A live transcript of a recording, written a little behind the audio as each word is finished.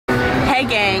Hey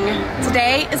gang,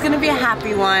 today is gonna be a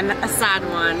happy one, a sad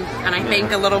one, and I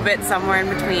think a little bit somewhere in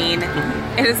between.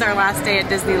 It is our last day at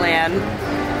Disneyland.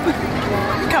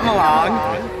 Come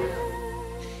along.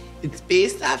 It's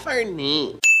based off our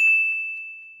name.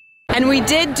 And we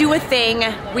did do a thing.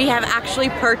 We have actually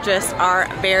purchased our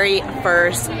very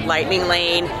first Lightning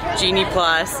Lane Genie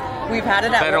Plus. We've had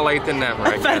it at better late than never,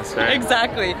 I guess, right?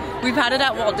 Exactly. We've had it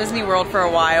at Walt Disney World for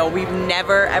a while. We've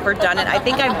never ever done it. I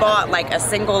think I bought like a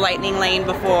single Lightning Lane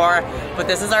before, but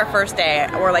this is our first day.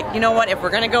 We're like, you know what? If we're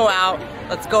gonna go out,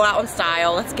 let's go out in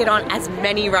style. Let's get on as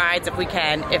many rides if we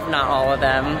can, if not all of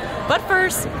them. But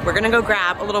first, we're gonna go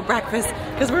grab a little breakfast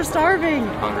because we're starving.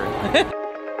 Hungry.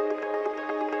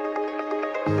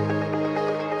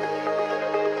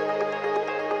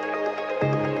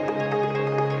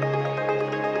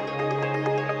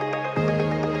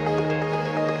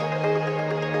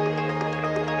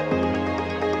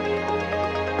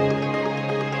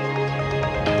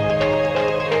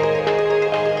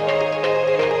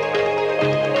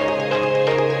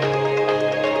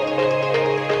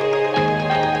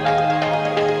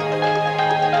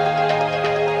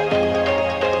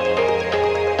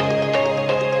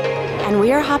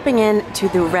 We are hopping in to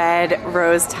the Red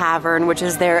Rose Tavern, which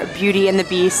is their Beauty and the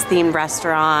Beast themed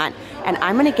restaurant. And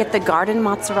I'm gonna get the garden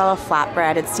mozzarella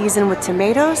flatbread. It's seasoned with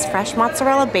tomatoes, fresh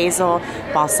mozzarella basil,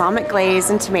 balsamic glaze,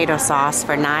 and tomato sauce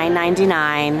for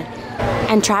 $9.99.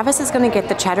 And Travis is gonna get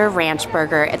the cheddar ranch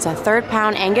burger. It's a 3rd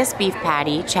pound Angus beef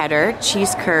patty, cheddar,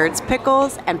 cheese curds,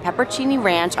 pickles, and pepperoni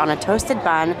ranch on a toasted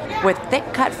bun with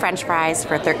thick cut french fries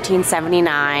for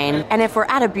 $13.79. And if we're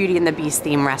at a Beauty and the Beast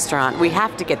theme restaurant, we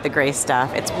have to get the gray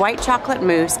stuff. It's white chocolate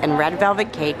mousse and red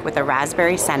velvet cake with a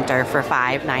raspberry center for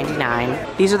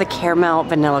 $5.99. These are the caramel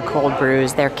vanilla cold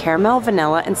brews. They're caramel,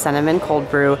 vanilla, and cinnamon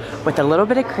cold brew with a little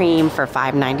bit of cream for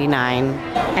 $5.99.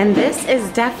 And this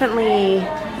is definitely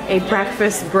a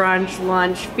breakfast, brunch,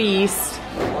 lunch, feast.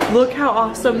 Look how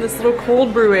awesome this little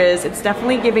cold brew is. It's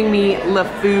definitely giving me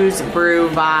LeFou's brew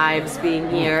vibes being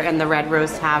here in the Red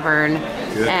Rose Tavern.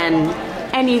 Good. And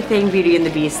anything Beauty and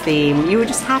the Beast theme. You would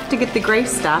just have to get the gray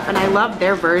stuff, and I love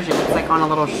their version. It's like on a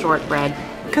little shortbread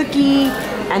cookie,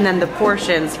 and then the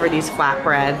portions for these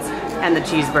flatbreads and the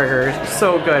cheeseburgers.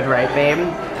 So good, right, babe?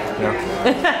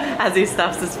 Yeah. As he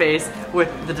stuffs his face with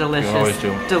the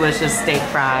delicious steak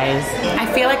fries. I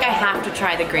feel like I have to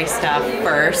try the gray stuff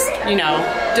first, you know,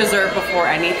 dessert before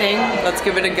anything. Let's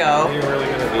give it a go. Are you really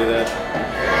gonna do that?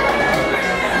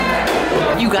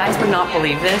 You guys would not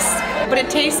believe this, but it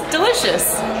tastes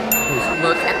delicious.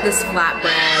 Look at this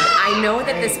flatbread. I know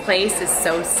that this place is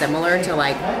so similar to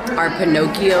like our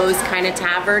Pinocchio's kind of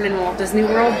tavern in Walt Disney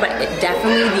World, but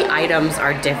definitely the items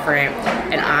are different.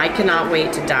 And I cannot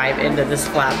wait to dive into this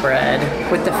flatbread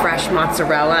with the fresh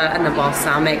mozzarella and the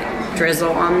balsamic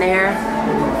drizzle on there.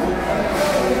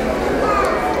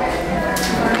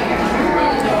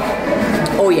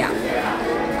 Oh yeah,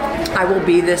 I will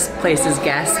be this place's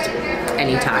guest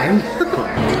anytime.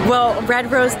 Well,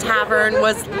 Red Rose Tavern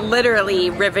was literally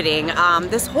riveting.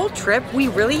 This whole trip, we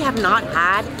really have not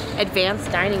had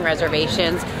advanced dining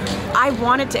reservations. I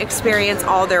wanted to experience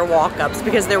all their walk-ups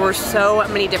because there were so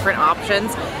many different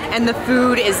options, and the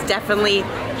food is definitely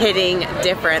hitting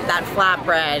different. That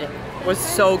flatbread was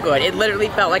so good. It literally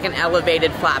felt like an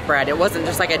elevated flatbread. It wasn't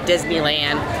just like a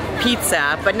Disneyland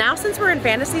pizza. But now since we're in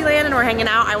Fantasyland and we're hanging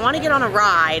out, I want to get on a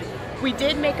ride. We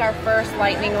did make our first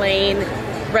Lightning Lane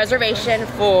reservation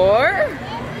for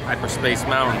Hyperspace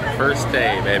Mountain, first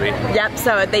day, baby. Yep,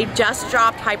 so they just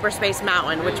dropped Hyperspace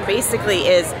Mountain, which basically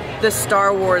is the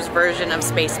Star Wars version of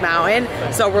Space Mountain.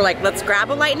 So we're like, let's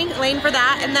grab a Lightning Lane for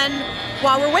that, and then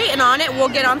while we're waiting on it, we'll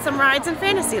get on some rides in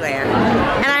Fantasyland.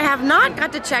 And I have not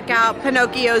got to check out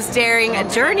Pinocchio's Daring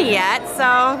Journey yet,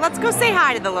 so let's go say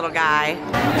hi to the little guy.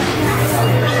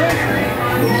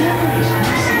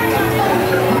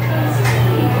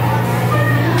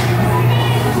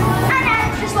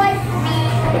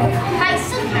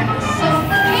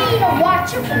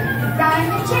 Watch your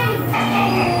diamond chain.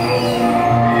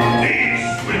 This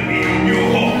will be your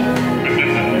home.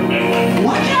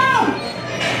 Watch out!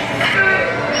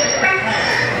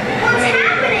 What's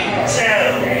happening? So,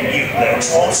 you folks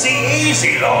won't see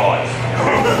easy life.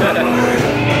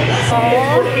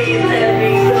 Okay, let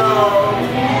me go.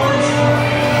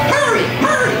 Hurry,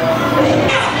 hurry!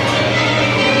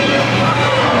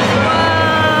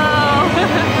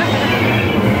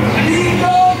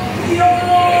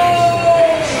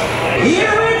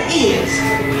 Here it is,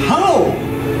 home.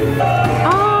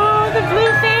 Oh, the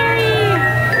blue fairy.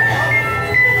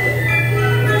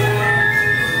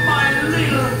 My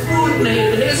little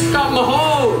footman has come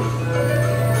home.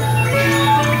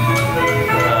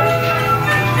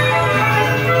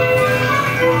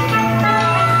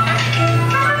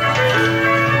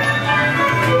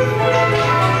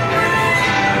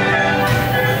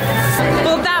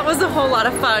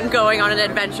 going on an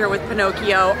adventure with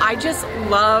Pinocchio. I just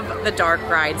love the dark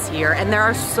rides here, and there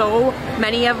are so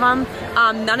many of them.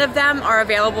 None of them are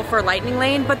available for Lightning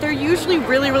Lane, but they're usually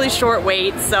really short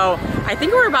waits, so I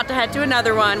think we're about to head to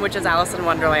another one, which is Alice in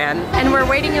Wonderland. And we're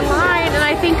waiting in line, and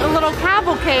I think a little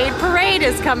cavalcade parade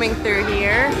is coming through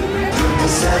here.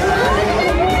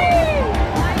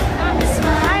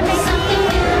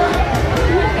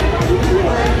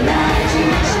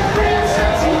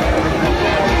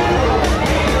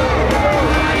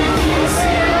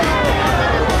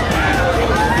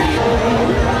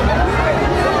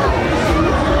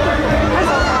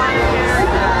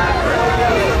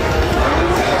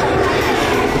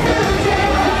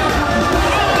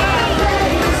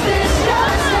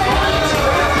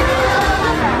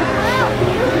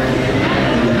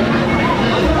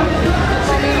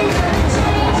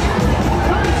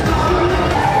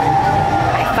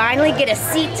 Get a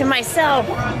seat to myself.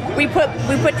 We put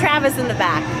Travis in the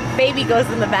back. Baby goes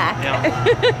in the back.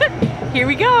 Yeah. Here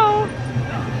we go.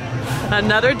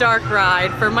 Another dark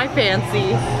ride for my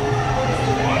fancy.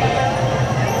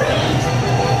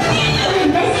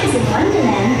 Adventures in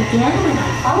Wonderland began when I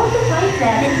followed the white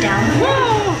rabbit down the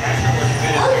road.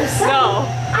 All of a sudden,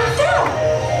 I fell.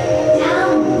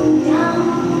 Down.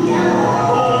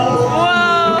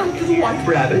 Whoa! To the white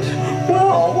rabbit.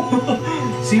 Wow.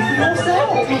 See for yourself.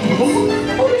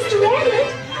 Oh, Mr. Rabbit,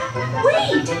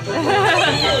 wait!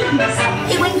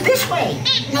 It went this way.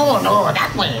 No,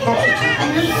 that way. I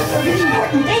need a really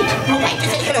important date. All right,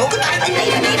 just say hello, goodbye,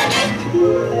 later.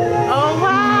 Oh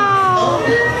wow!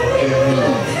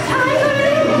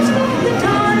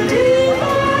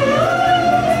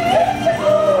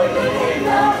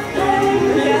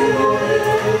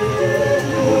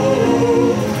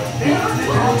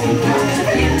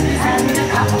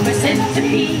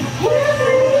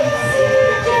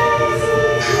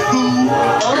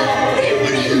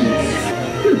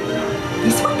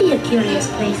 This would be a curious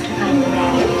place to find the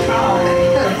rabbit.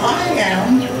 I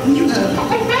am. You did.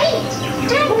 Right.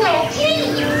 Don't go.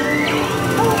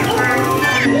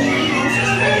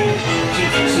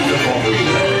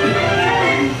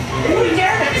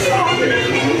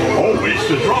 Always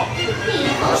to drop.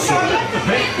 So let the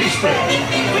paint be spread.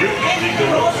 Repeating the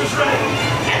roses red.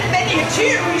 And many a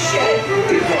tear we shed.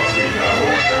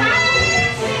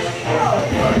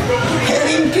 Her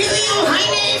Imperial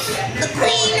Highness, the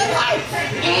Queen of Hearts,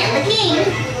 and the King.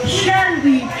 Shall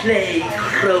we play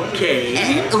croquet?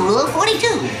 Rule 42.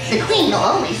 The Queen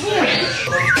always wins.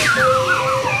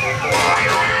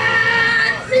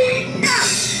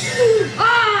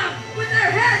 With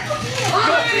their heads!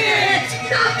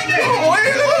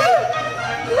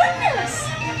 Goodness!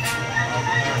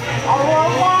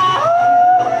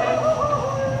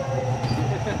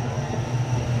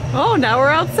 Oh, now we're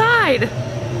outside.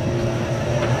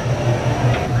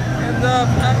 Hands up!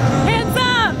 Hands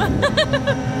up!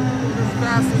 As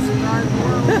fast as you guys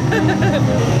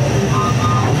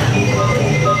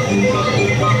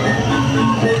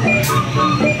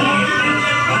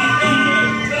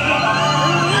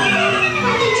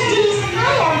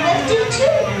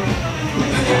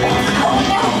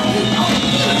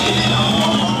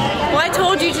Well, I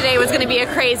told you today was going to be a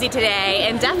crazy today,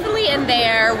 and definitely in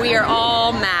there we are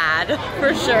all mad,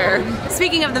 for sure.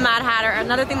 Speaking of the Mad Hatter,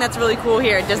 another thing that's really cool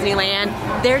here at Disneyland,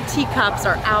 their teacups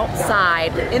are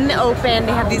outside in the open.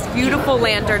 They have these beautiful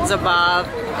lanterns above.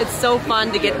 It's so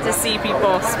fun to get to see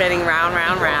people spinning round.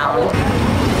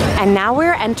 And now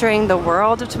we're entering the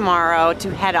world of tomorrow to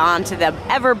head on to the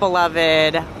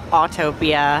ever-beloved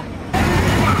Autopia.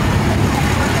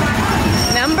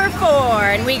 Number 4,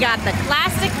 and we got the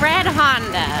classic red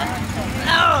Honda.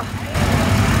 Oh.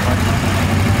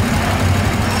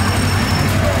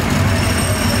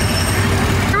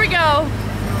 Here we go.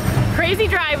 Crazy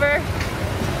driver.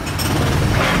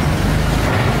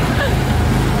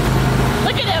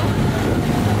 Look at him.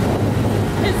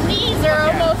 His knees are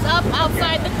almost up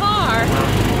outside the car.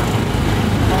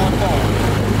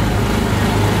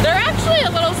 They're actually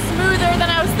a little smoother than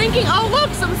I was thinking. Oh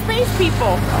look, some space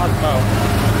people. Cosmo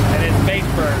and his face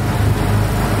bird.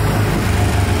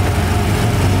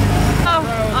 Oh,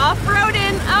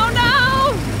 off-roading. Oh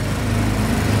no!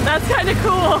 That's kind of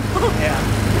cool. Yeah.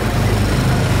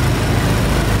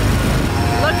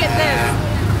 Look at this.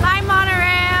 Hi,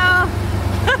 monorail.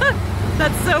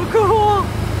 That's so cool.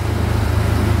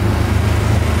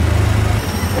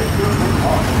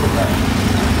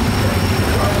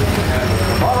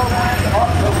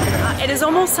 It is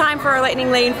almost time for our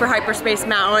lightning lane for Hyperspace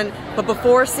Mountain, but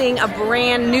before seeing a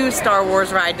brand new Star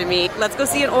Wars ride to meet, let's go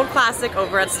see an old classic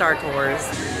over at Star Tours.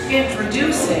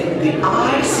 Introducing the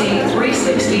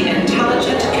IC360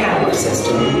 Intelligent Camera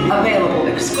System, available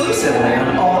exclusively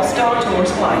on all Star Tours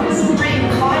flights. Bring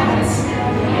climates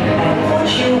and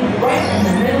put you right in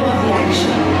the middle of the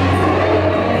action.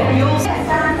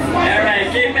 Alright,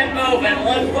 keep it moving,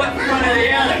 1 foot in front of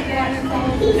the other.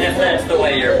 If that's the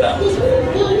way you're built.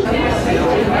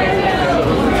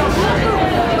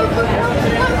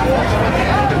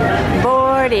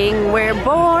 Boarding, we're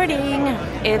boarding.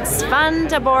 It's fun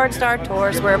to board Star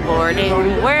Tours. We're boarding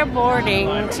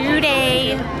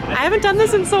today. I haven't done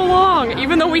this in so long,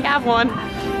 even though we have one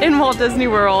in Walt Disney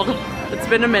World. It's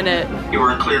been a minute. You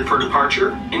are cleared for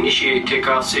departure. Initiate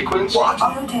takeoff sequence. What?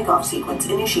 Auto takeoff sequence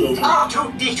initiating.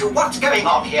 R2-D2, what's going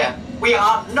on here? We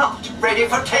are not ready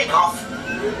for takeoff.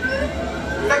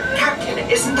 The captain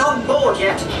isn't on board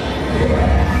yet.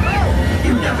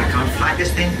 You know I can't fly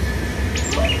this thing.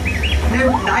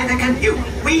 No, neither can you.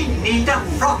 We need a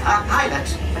proper pilot.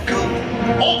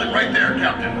 Hold it right there,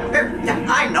 Captain.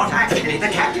 I'm not actually the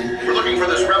captain. We're looking for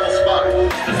this rebel spy.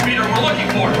 The speeder we're looking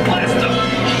for. Blast him.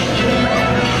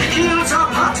 Heels are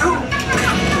Patu.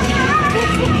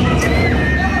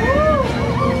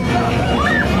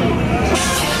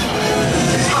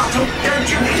 Patu, don't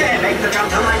you dare make the jump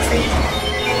to light speed.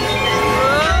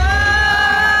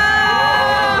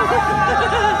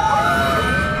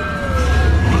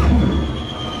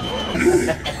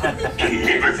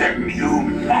 Deliver them, you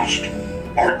must,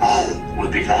 or all will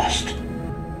be lost.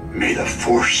 May the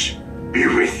Force be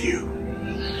with you.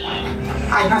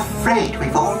 I'm afraid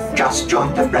we've all just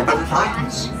joined the Rebel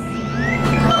Alliance.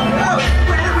 Oh,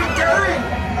 where are we going?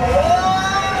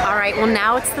 All right, well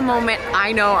now it's the moment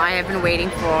I know I have been waiting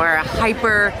for,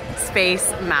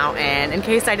 Hyperspace Mountain. In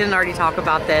case I didn't already talk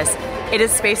about this, it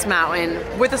is Space Mountain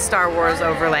with a Star Wars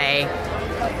overlay.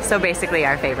 So basically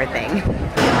our favorite thing.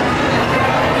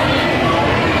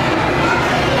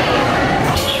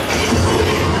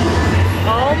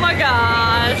 Oh my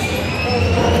gosh.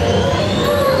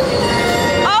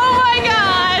 Oh my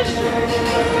gosh.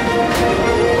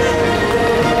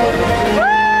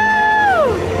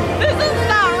 Woo! This is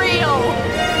not real.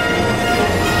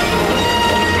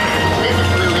 This is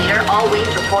Blue Leader. All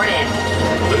wings report in.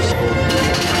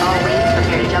 All wings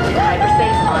prepare to jump into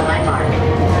hyperspace on my mark.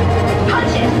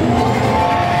 Punch it.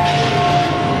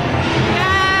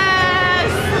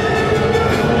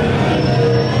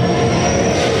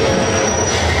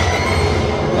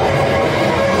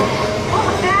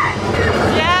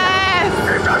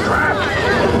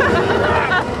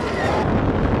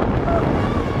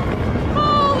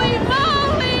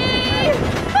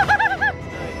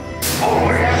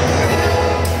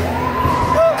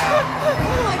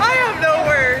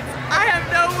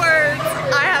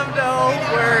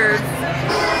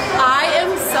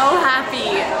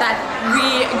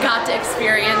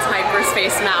 Experience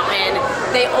Hyperspace Mountain.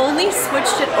 They only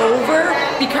switched it over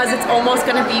because it's almost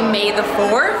going to be May the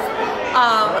 4th.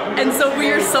 And so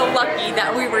we are so lucky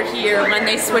that we were here when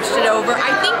they switched it over.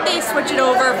 I think they switched it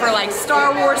over for like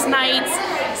Star Wars nights,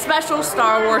 special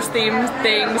Star Wars themed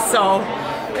things. So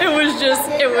it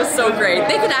was so great.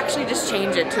 They could actually just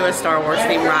change it to a Star Wars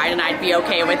themed ride and I'd be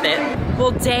okay with it.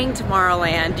 Well, dang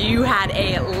Tomorrowland, you had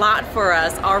a lot for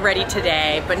us already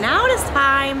today, but now it is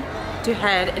time to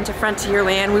head into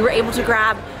Frontierland. We were able to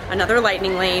grab another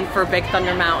lightning lane for Big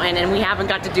Thunder Mountain and we haven't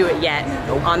got to do it yet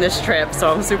on this trip,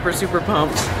 so I'm super, super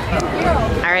pumped.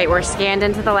 All right, we're scanned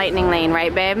into the lightning lane,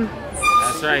 right babe?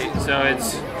 That's right, so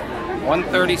it's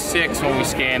 1:36 when we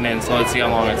scan in, so let's see how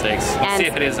long it takes. Let's see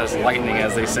if it is as lightning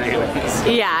as they say it is.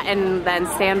 Yeah, and then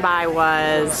standby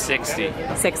was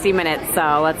 60 minutes,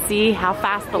 so let's see how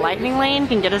fast the lightning lane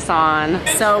can get us on.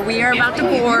 So we are about to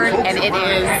board, and it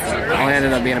is... Only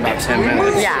ended up being about 10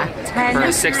 minutes. Yeah, 10 for a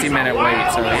 60-minute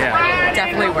wait, so yeah.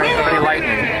 Definitely worth it. Pretty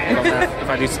lightning. If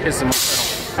I do hit some...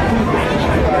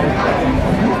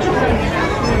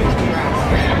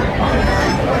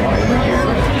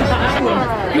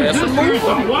 It's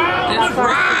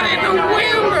right in the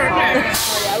wilderness.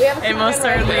 It most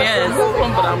certainly is.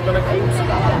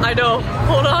 I know.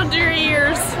 Hold on to your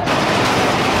ears.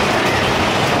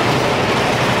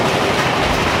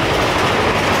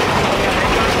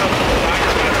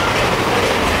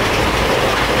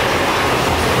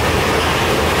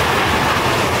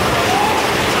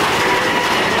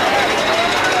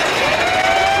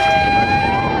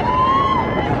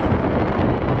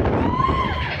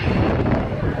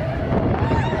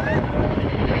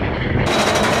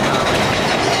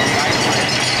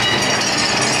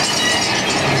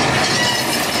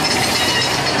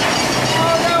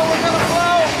 Oh,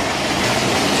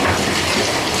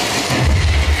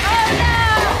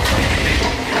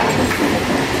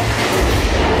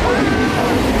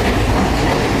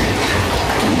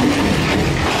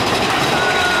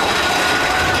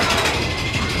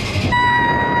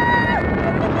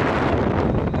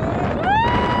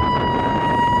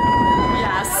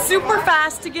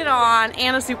 fast to get on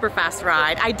and a super fast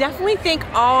ride. I definitely think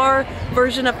our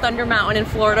version of Thunder Mountain in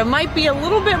Florida might be a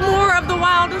little bit more of the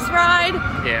wildest ride.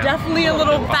 Yeah. Definitely a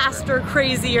little faster,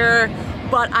 crazier.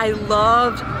 But I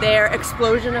loved their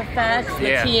explosion effects,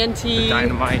 the TNT. The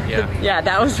dynamite, yeah. Yeah,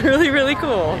 that was really, really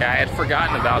cool. Yeah, I had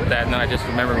forgotten about that, and then I just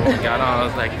remembered when we got on, I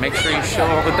was like, make sure you show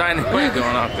all the dynamite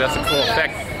going on, because that's a cool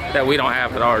effect that we don't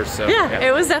have at ours, so. Yeah,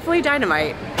 it was definitely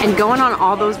dynamite. And going on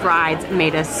all those rides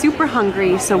made us super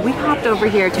hungry, so we hopped over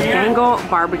here to Bengal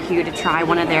Barbecue to try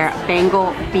one of their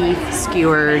Bengal beef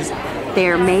skewers.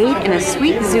 They're made in a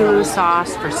sweet Zulu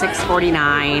sauce for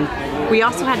 $6.49. We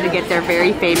also had to get their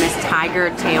very famous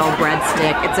tiger tail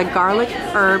breadstick. It's a garlic,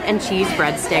 herb, and cheese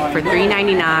breadstick for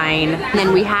 $3.99. And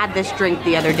then we had this drink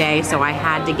the other day, so I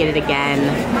had to get it again.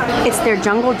 It's their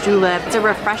jungle julep. It's a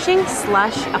refreshing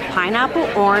slush of pineapple,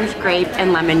 orange, grape,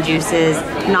 and lemon juices,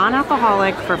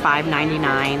 non-alcoholic for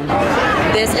 $5.99.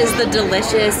 This is the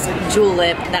delicious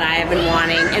julep that I have been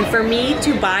wanting. And for me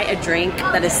to buy a drink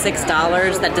that is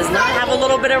 $6 that does not have a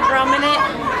little bit of rum in it,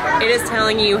 it is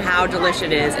telling you how delicious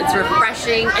it is. It's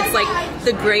refreshing. It's like,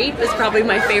 the grape is probably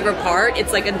my favorite part.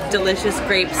 It's like a delicious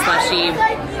grape slushy.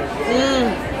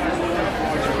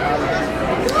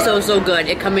 So good.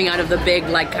 It coming out of the big,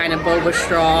 like, kind of boba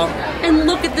straw. And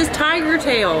look at this tiger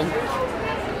tail.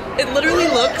 It literally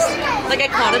looks like I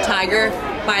caught a tiger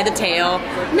by the tail.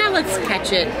 Now let's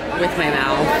catch it with my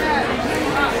mouth.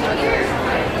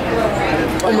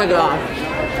 Oh my god.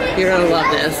 You're gonna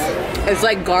love this. It's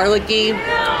like garlicky,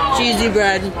 cheesy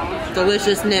bread,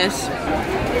 deliciousness.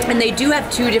 And they do have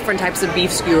two different types of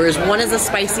beef skewers. One is a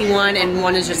spicy one and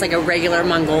one is just like a regular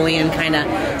Mongolian kind of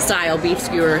style beef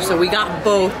skewer. So we got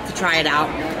both to try it out.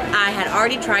 I had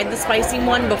already tried the spicy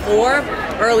one before,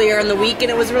 earlier in the week, and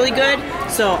it was really good.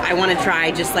 So I want to try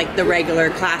just like the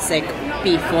regular classic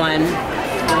beef one.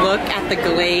 Look at the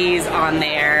glaze on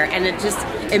there, and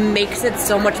it makes it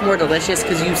so much more delicious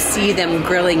because you see them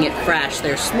grilling it fresh.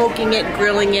 They're smoking it,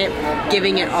 grilling it,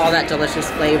 giving it all that delicious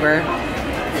flavor.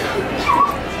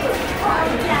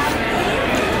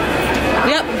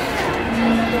 Yep.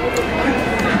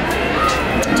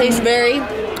 Tastes very,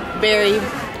 very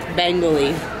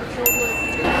Bengali.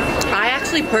 I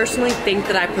actually personally think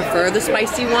that I prefer the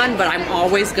spicy one, but I'm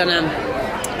always gonna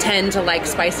tend to like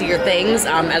spicier things,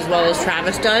 as well as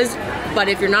Travis does. But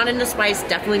if you're not into spice,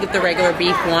 definitely get the regular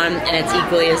beef one, and it's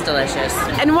equally as delicious.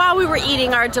 And while we were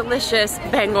eating our delicious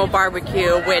Bengal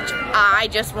barbecue, which I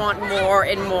just want more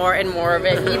and more and more of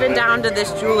it, even down to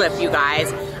this julep, you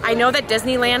guys. I know that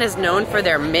Disneyland is known for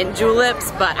their mint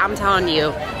juleps, but I'm telling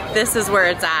you, this is where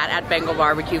it's at Bengal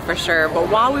Barbecue for sure. But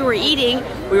while we were eating,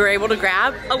 we were able to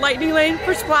grab a lightning lane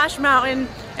for Splash Mountain.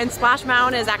 And Splash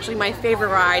Mountain is actually my favorite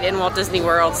ride in Walt Disney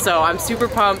World, so I'm super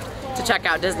pumped to check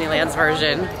out Disneyland's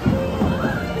version.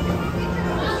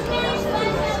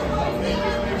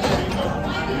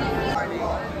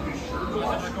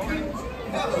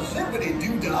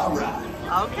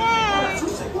 Okay.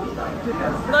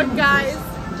 Look guys,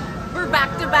 we're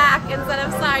back to back instead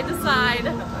of side to side.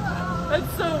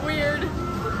 That's so weird.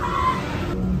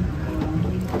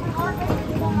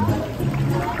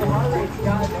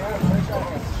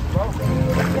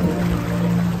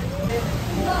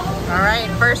 All right,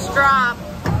 first drop.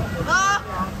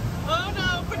 Oh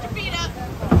no, put your feet up.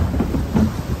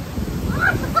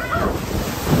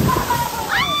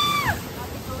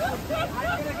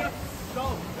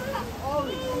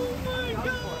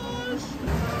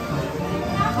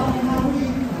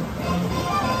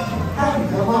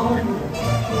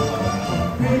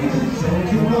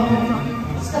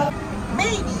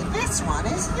 Maybe this one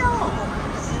is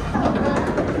yours.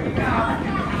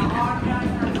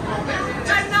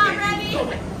 I'm not ready.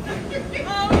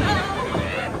 Oh no.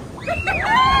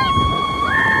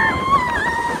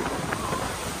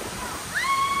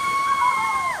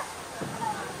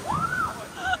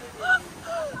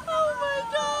 Oh my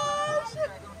gosh.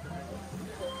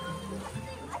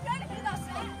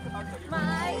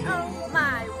 My, oh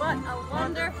my, what a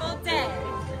wonderful day.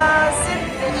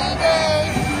 Symphony day.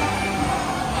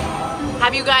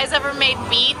 Have you guys ever made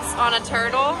beats on a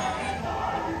turtle?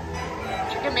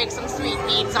 You can make some sweet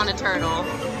beats on a turtle.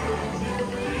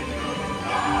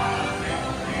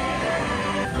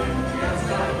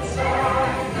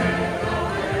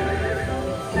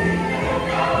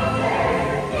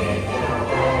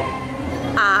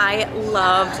 I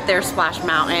loved their Splash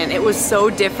Mountain. It was so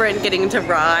different getting to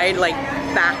ride like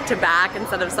back to back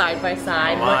instead of side by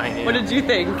side. What did you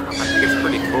think? I think it's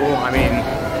pretty cool. I mean,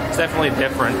 It's definitely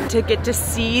different. To get to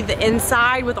see the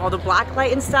inside with all the black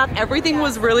light and stuff, everything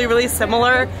was really, really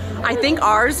similar. I think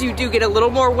ours you do get a little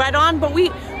more wet on, but we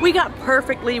got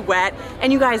perfectly wet.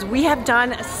 And you guys, we have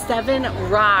done 7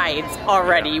 rides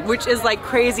already, which is like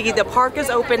crazy. The park is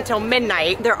open till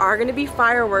midnight. There are gonna be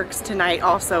fireworks tonight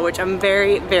also, which I'm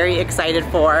very, very excited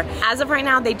for. As of right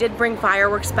now, they did bring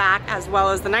fireworks back as well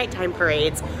as the nighttime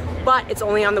parades, but it's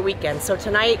only on the weekend. So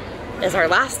tonight is our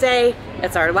last day.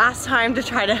 It's our last time to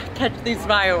try to catch these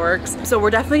fireworks. So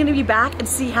we're definitely gonna be back and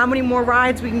see how many more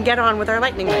rides we can get on with our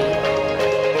lightning lane.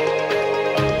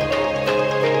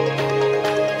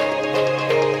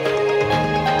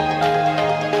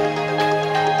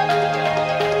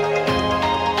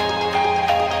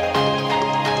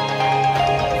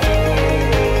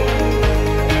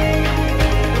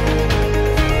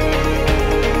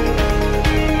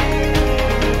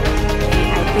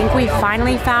 We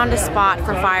finally found a spot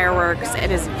for fireworks. It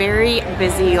is very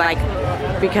busy, like,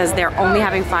 because they're only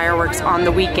having fireworks on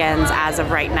the weekends as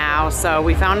of right now. So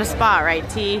we found a spot, right,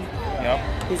 T? Yep.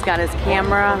 He's got his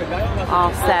camera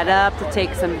all set up to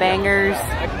take some bangers.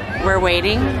 We're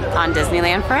waiting on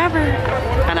Disneyland forever.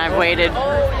 And I've waited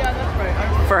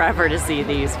forever to see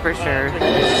these, for sure.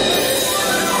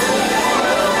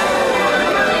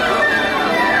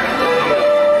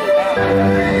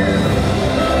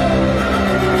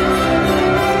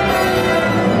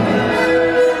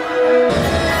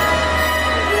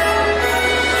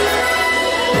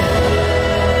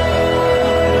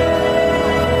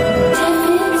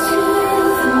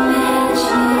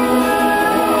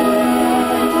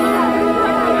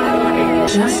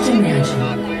 Just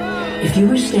imagine, if you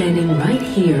were standing right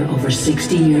here over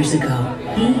 60 years ago,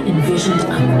 he envisioned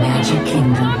a magic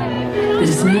kingdom.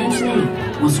 This man's name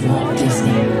was Walt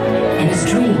Disney, and his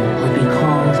dream would be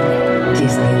called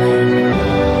Disneyland.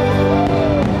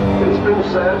 It's been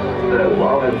said that as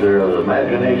long as there is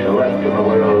imagination left in the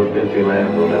world,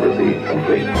 Disneyland will never be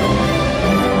complete.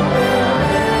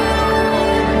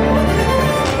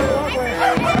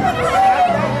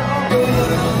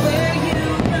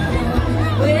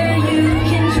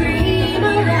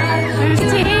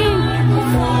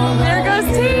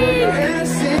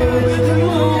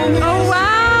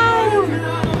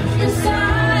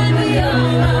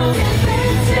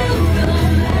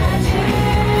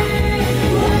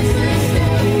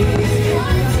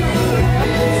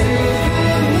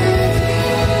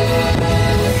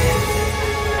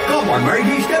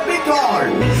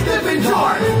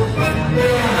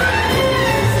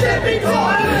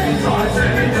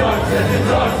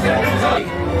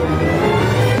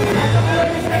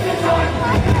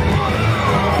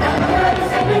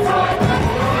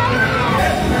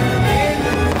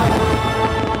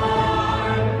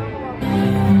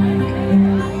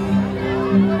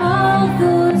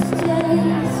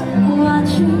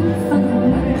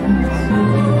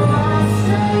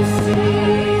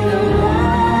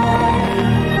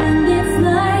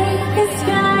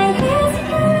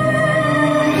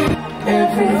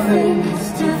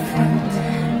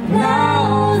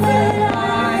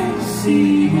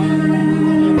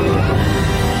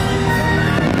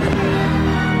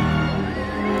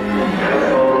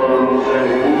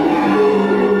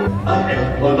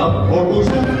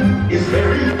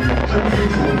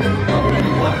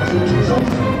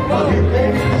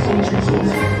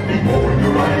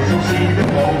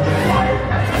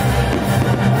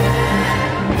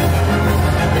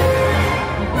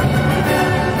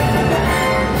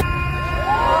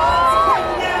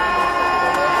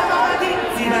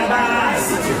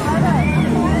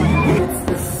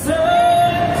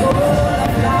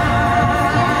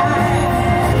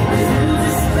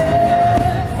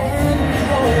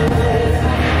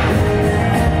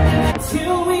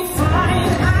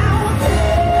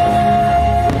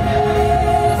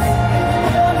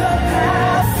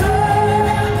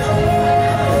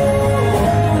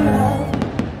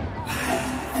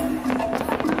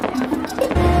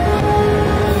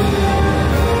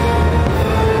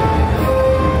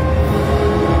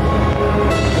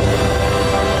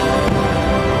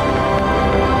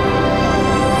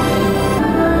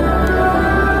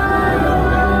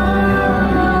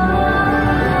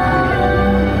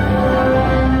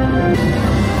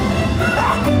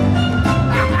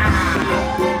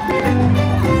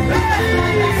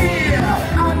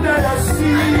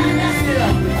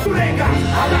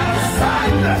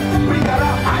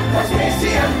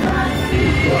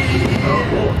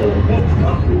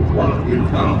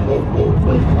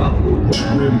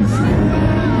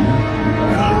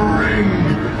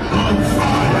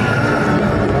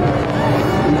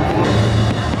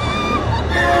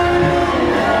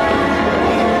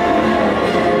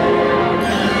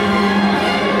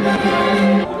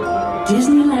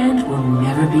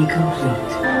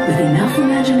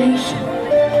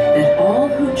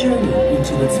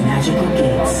 to its magical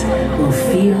gates will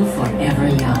feel forever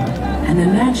young. And the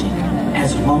magic,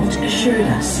 as Walt assured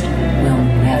us, will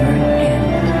never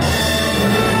end.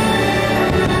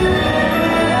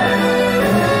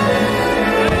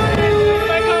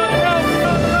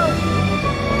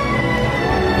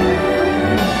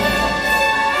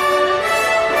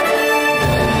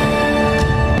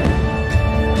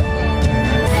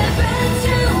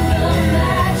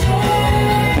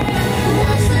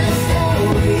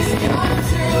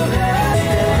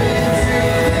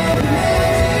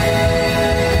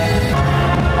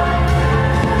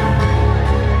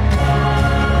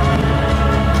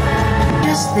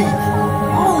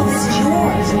 All of this is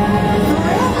yours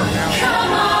forever.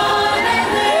 Come on and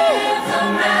live the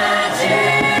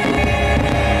magic.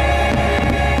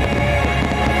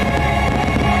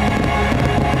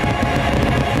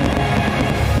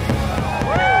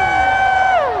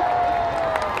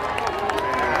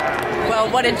 Well,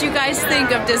 what did you guys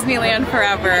think of Disneyland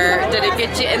Forever? Did it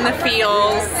get you in the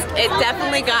feels? It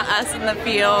definitely got us in the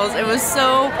feels. It was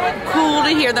so cool to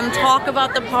hear them talk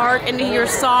about the park and to hear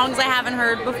songs I haven't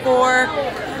heard before.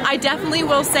 I definitely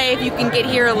will say if you can get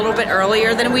here a little bit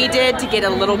earlier than we did to get a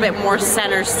little bit more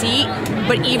center seat,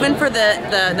 but even for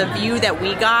the view that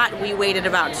we got, we waited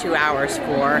about 2 hours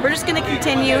for. We're just gonna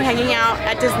continue hanging out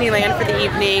at Disneyland for the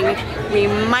evening. We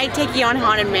might take you on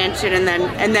Haunted Mansion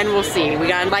and then we'll see. We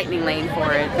got a lightning lane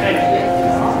for it.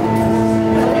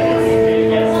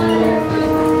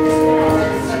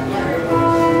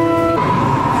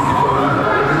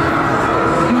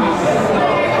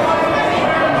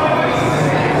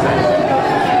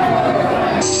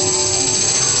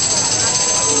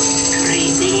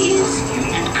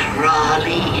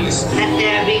 Let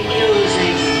there be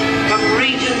music from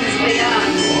regions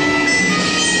beyond.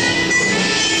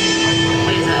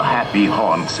 Happy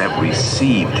haunts have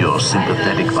received your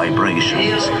sympathetic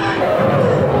vibrations.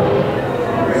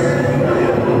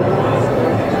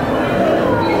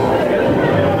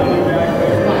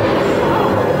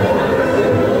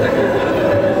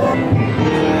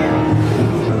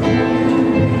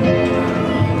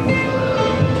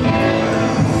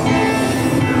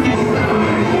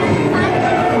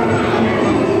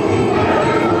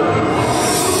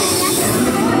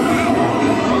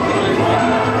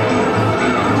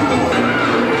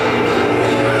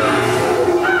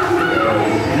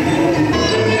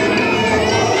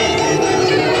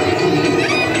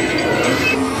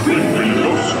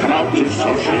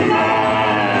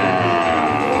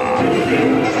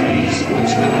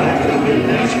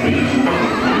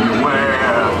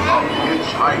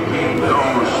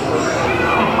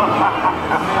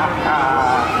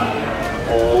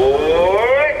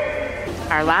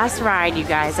 Our last ride, you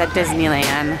guys, at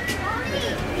Disneyland.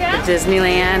 The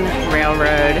Disneyland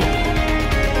Railroad.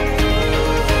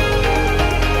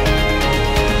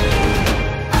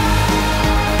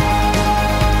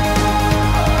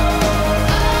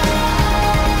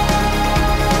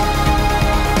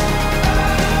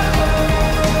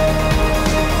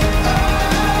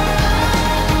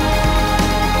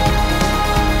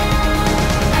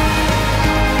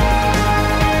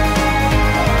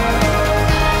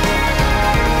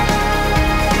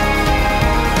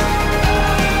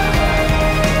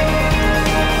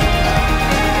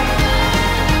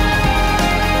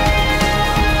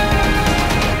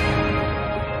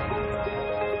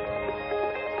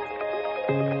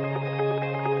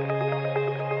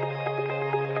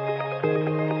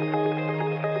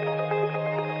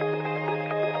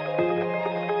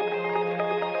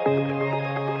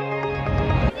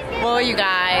 Well, you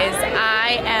guys,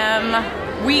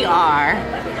 we are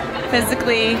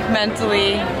physically,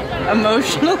 mentally,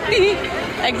 emotionally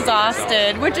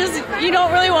exhausted, which is, you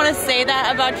don't really want to say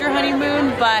that about your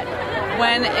honeymoon, but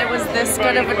when it was this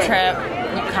good of a trip,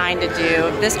 you kind of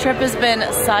do. This trip has been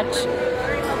such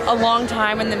a long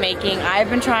time in the making. I've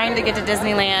been trying to get to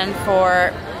Disneyland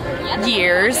for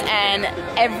years and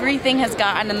everything has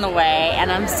gotten in the way,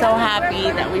 and I'm so happy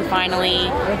that we finally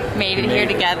made it here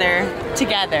together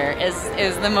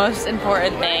is the most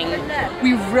important thing.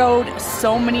 We rode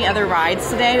so many other rides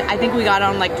today. I think we got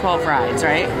on like 12 rides,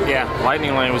 right? Yeah,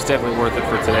 Lightning Lane was definitely worth it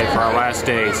for today, for our last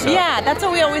day. So. Yeah, that's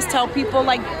what we always tell people,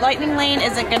 like Lightning Lane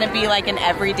isn't going to be like an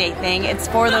everyday thing. It's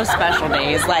for those special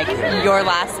days, like your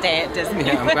last day at Disneyland.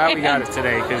 Yeah, I'm glad we got it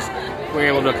today because we were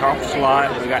able to accomplish a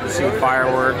lot. We got to see the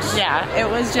fireworks. bucks. Yeah, it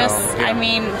was just, So, yeah. I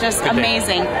mean, just Good day.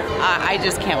 amazing. I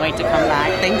just can't wait to come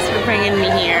back. Thanks for bringing me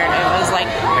here. It was like,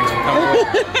 Thanks for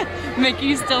coming.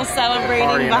 Mickey's still celebrating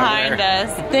Partying behind over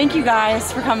us. Thank you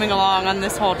guys for coming along on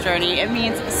this whole journey. It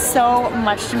means so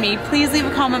much to me. Please leave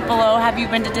a comment below. Have you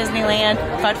been to Disneyland?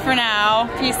 But for now,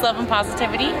 peace, love, and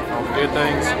positivity. Good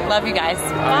things. Love you guys.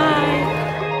 Bye.